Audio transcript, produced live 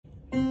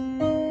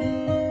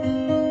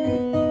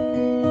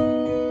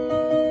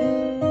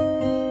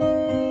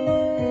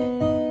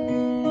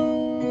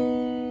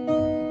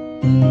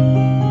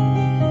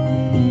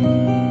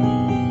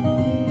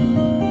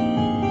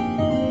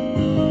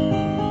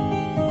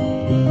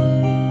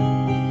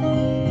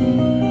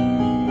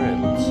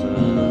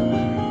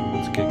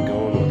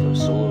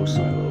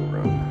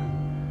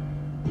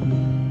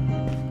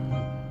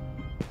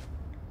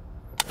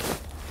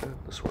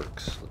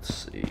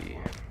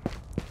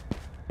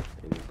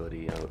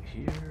anybody out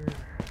here?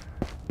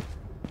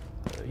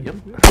 Yep.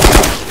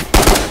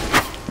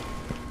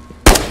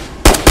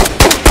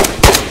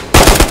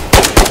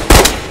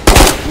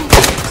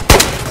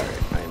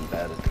 Alright, I am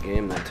bad at the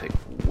game. That take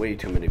way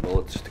too many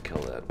bullets to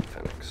kill that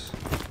Phoenix.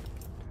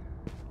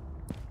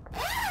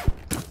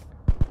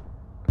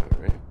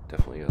 Alright,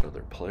 definitely got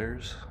other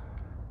players.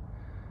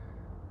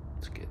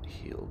 Let's get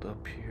healed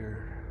up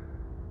here.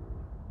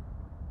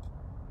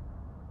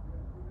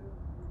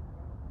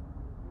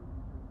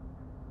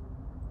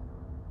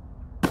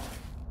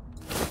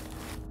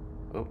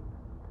 Oh,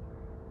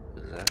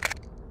 is that?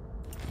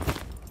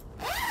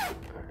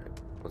 Alright,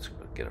 let's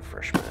get a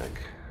fresh mag.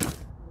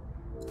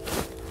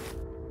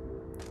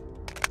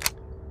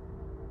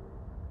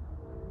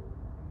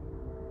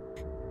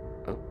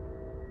 Oh,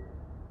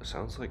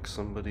 sounds like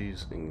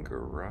somebody's in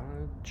garage.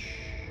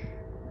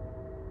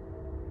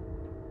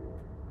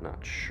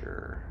 Not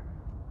sure.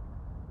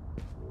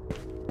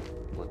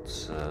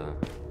 Let's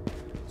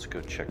go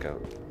check out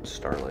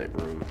Starlight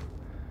Room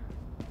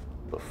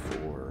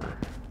before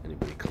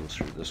anybody comes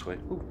through this way.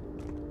 Ooh,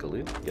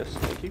 Khalil, yes,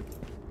 thank you.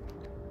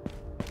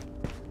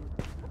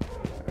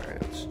 Alright,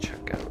 let's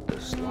check out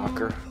this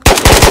locker.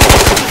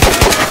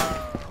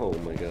 Oh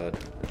my god,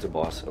 it's a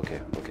boss. Okay,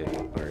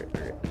 alright,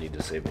 I need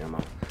to save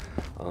ammo.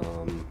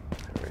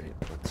 Alright,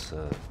 let's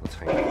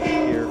hang out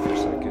here for a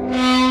second.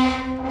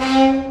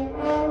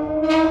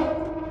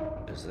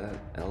 Is that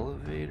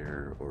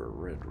elevator or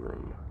red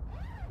room?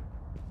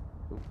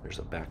 Ooh, there's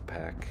a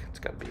backpack. It's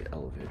gotta be an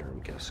elevator, I'm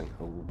guessing.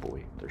 Oh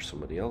boy, there's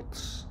somebody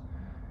else.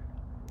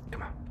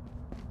 Come on.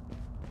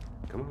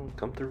 Come on,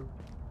 come through.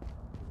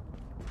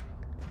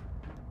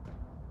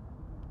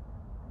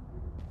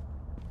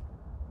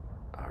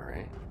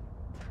 Alright.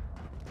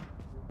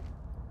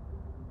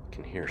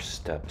 Can hear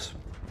steps.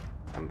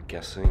 I'm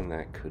guessing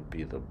that could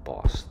be the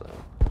boss,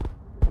 though.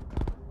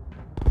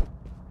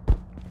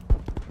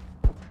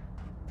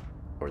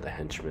 Or the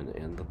henchman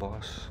and the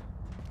boss.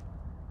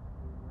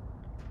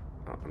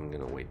 I'm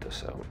gonna wait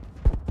this out.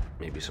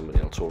 Maybe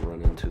somebody else will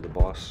run into the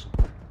boss.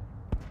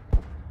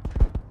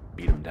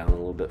 Beat him down a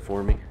little bit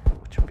for me,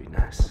 which would be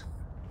nice.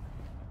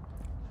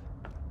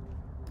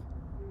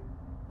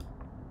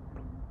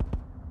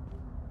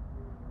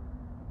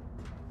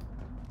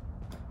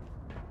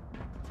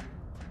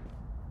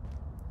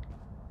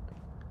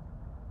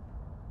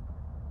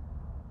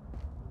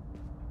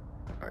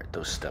 Alright,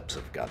 those steps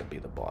have got to be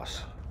the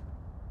boss.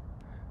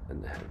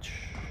 And the hedge.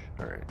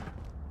 Alright.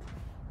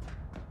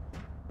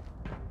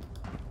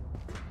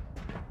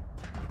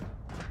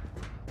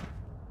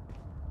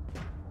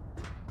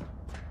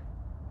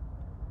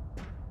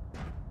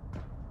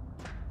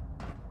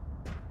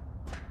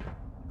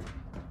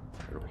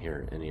 I don't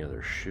hear any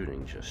other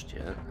shooting just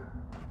yet.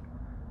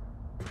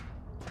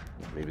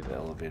 Maybe the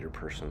elevator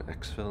person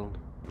exfilled.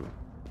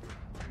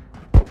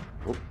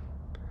 Oh,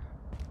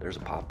 there's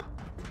a pop.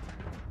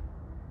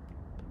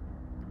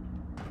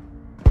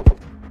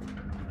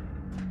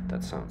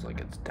 That sounds like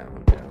it's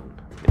down.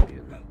 Maybe,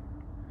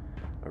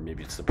 or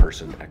maybe it's the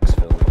person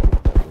exfilled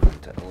that went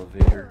into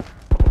elevator.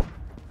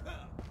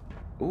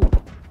 Ooh,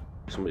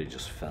 somebody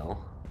just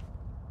fell.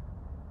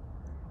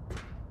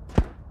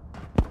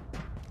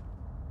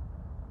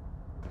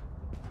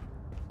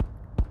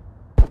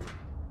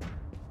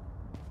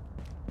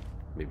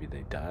 Maybe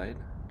they died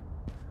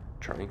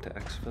trying to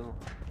exfil.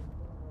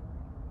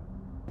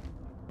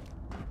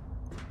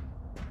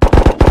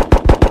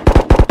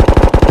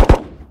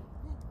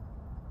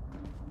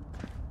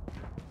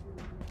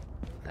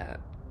 That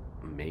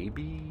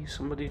maybe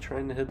somebody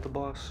trying to hit the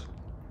boss.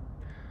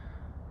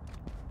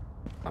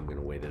 I'm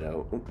gonna wait it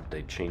out. Oop,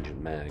 they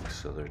changing mags,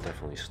 so they're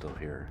definitely still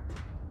here.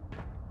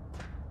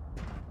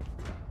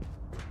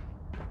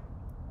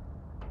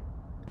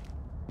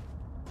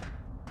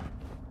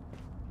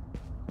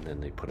 And then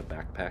they put a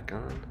backpack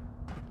on.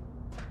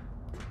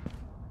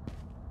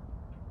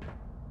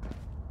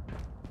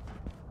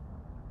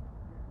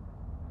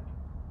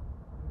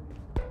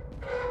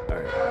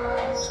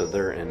 Alright, so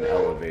they're in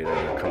elevator,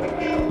 they're coming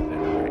out of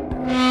elevator right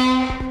now.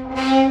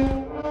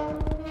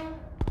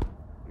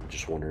 I'm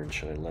just wondering,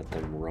 should I let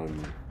them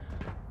run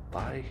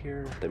by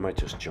here? They might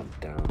just jump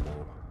down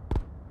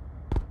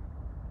though.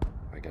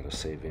 I gotta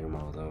save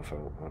ammo though if I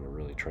want to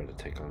really try to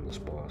take on this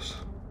boss.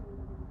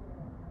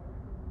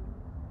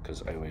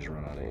 Because I always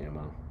run out of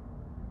ammo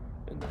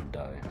and then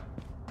die.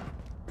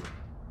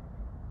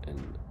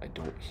 And I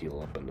don't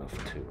heal up enough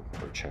to,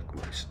 or check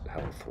my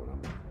health when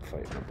I'm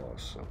fighting a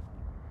boss, so.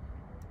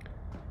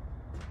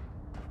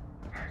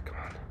 Alright, come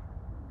on.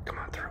 Come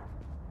on through.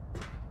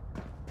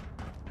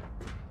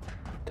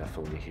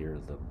 Definitely hear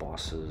the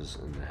bosses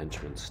and the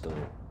henchmen still.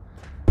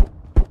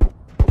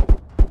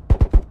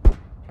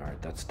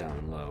 Alright, that's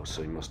down low,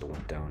 so he must have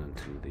went down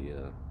into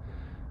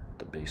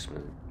the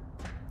basement.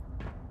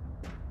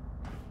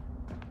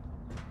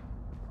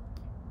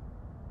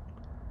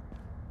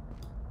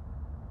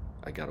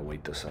 I gotta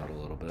wait this out a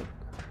little bit.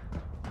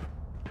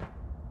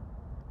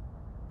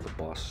 The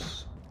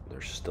boss,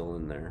 they're still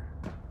in there.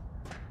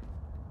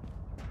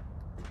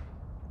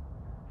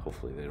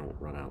 Hopefully they don't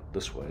run out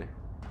this way.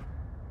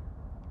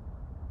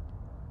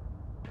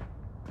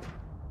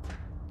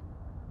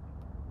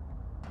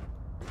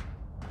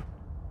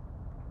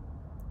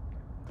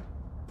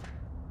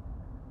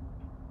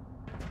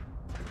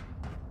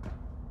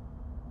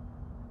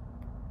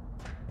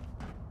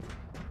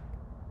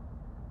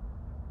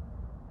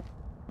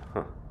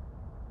 Huh.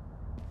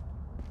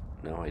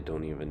 Now I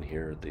don't even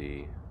hear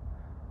the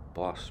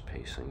boss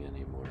pacing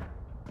anymore.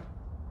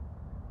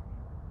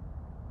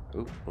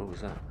 Oop, what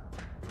was that?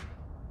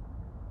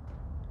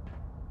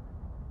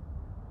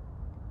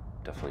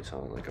 Definitely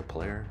sounded like a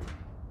player.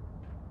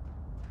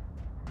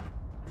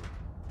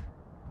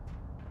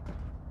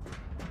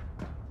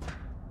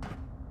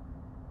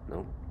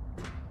 Nope.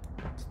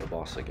 It's the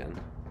boss again.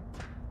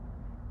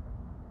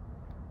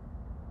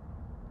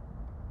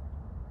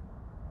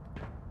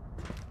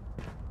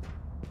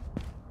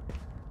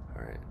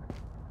 Alright.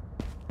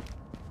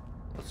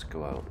 Let's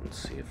go out and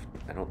see if...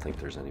 I don't think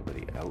there's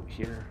anybody out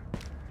here.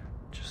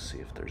 Just see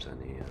if there's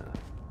any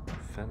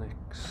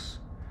Fenix.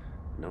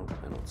 Nope,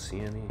 I don't see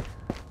any.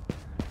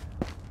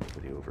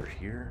 Nobody over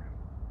here.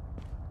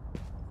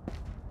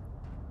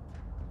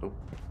 Oh.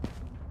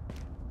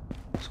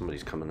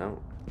 Somebody's coming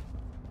out.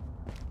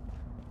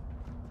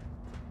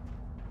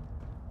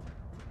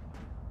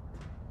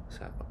 Is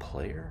that a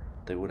player?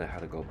 They would have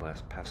had to go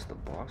past the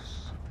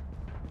boss.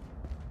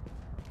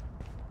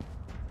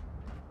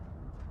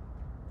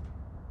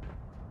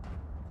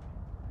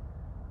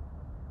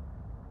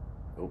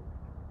 Oh.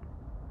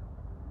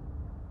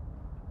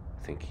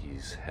 I think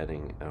he's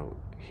heading out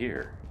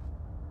here.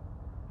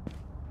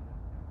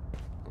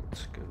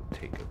 Let's go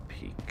take a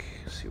peek,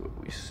 see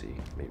what we see.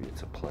 Maybe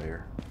it's a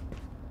player.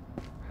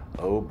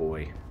 Oh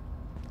boy.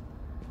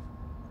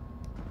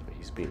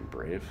 He's being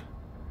brave.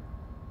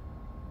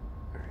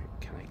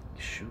 Alright, can I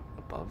shoot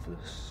above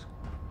this?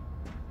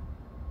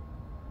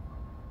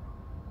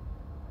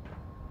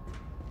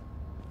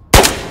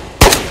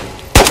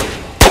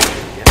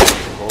 Yeah,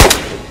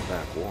 hit the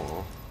back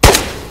wall.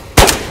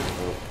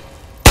 Oh.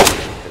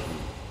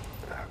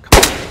 Come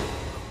on.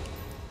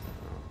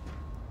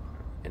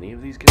 Any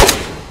of these guys?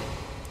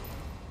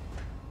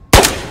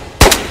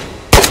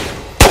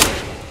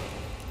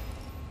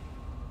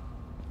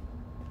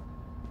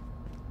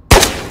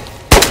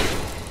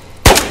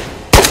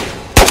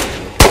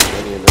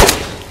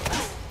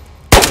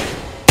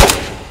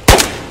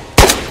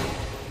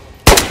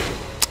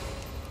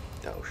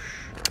 Oh,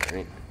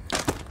 alright.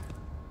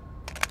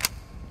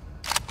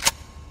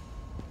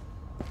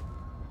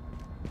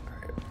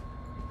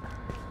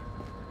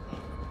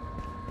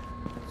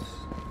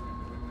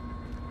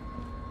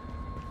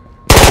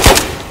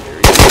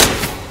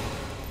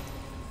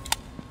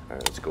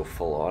 Alright, let's go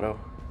full auto.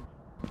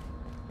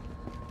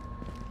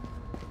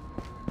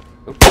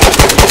 Oops.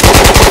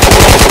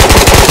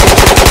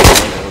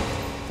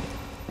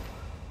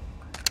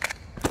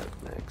 That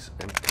mag's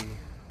empty.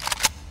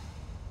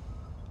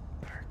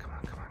 Alright, come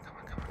on.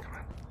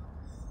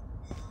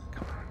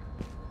 Come on.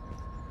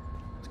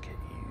 Let's get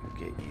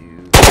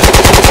you.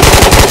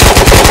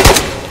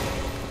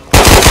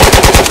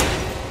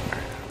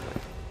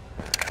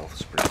 Alright,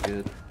 health's pretty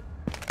good.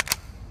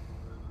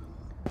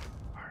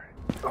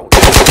 Oh,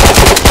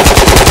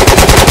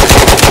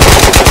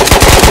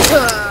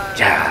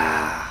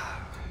 yeah.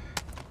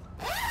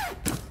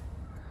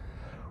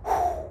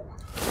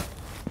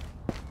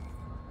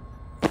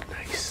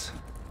 Nice.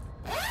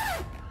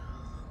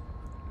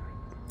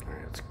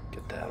 Alright, let's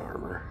get that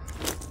armor.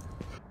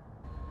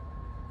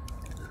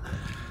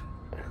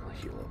 I'll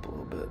heal up a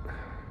little bit.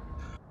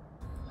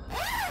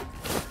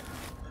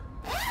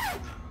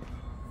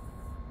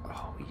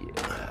 Oh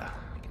yeah.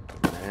 Get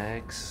the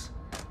mags.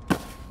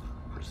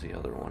 Where's the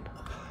other one?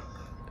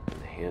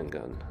 And the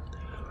handgun.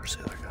 Where's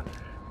the other gun?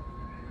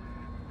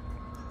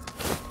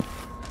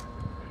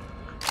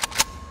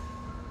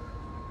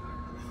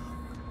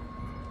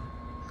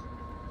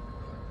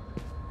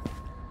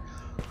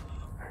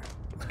 Alright,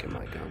 let's get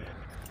my gun.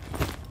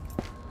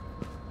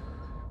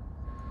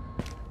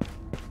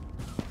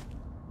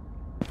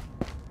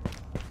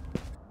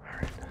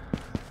 Alright.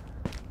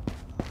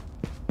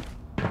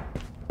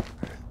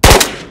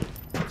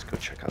 Let's go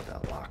check out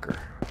that locker.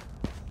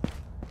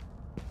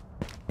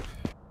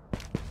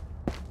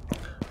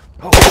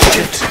 Oh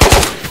shit!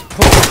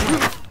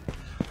 Oh.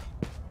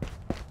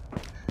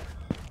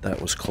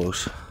 That was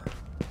close.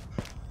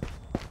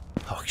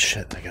 Oh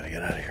shit, I gotta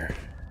get out of here.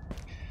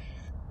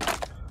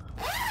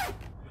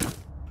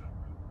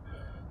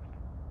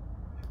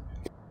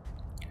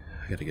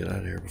 I gotta get out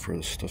of here before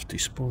the stuff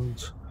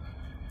despawns.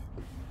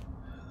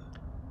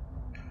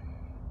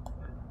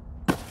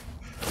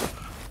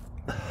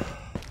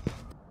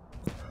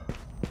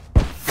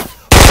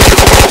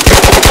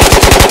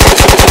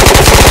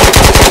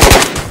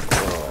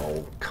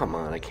 Come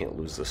on, I can't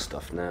lose this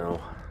stuff now.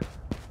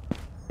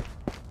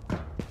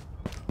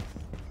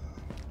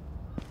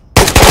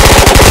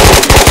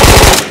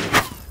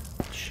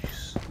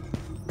 Jeez.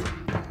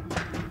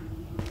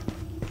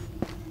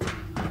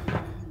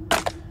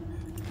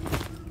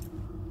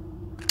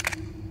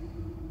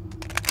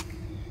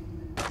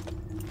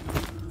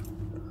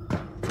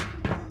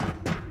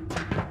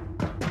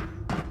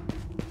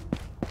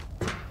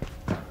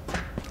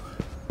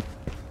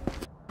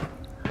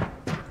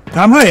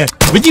 Там гає,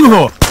 ведім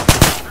його!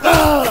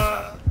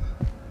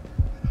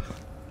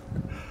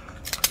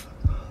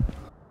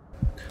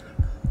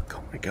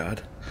 Oh my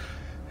god.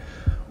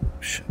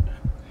 Shit.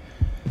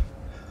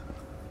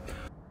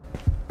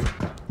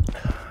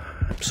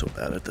 I'm so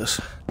bad at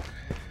this.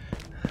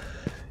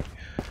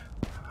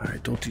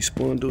 Alright, don't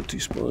despawn, don't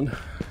despawn.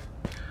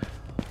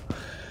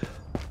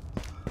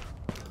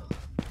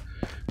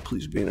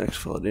 Please be an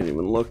exfil, I didn't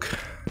even look.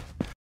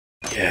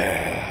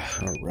 Yeah,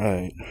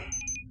 alright.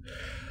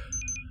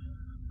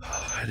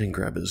 I didn't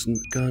grab his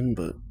gun,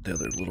 but the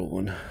other little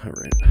one.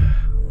 Alright.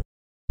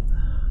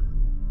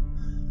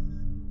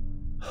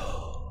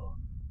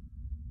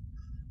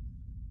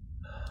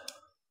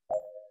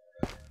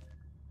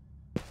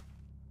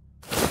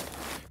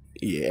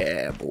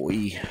 Yeah,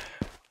 boy.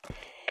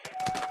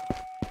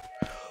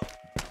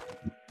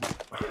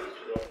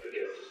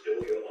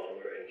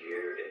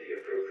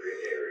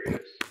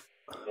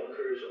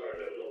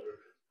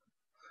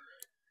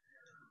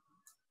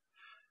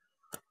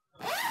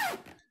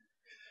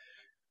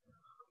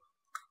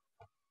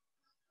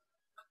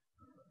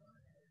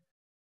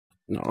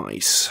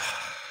 Nice.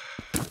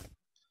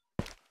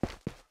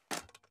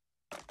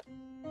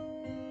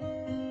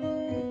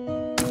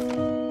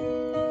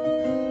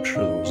 I'm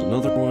sure there was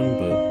another one,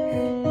 but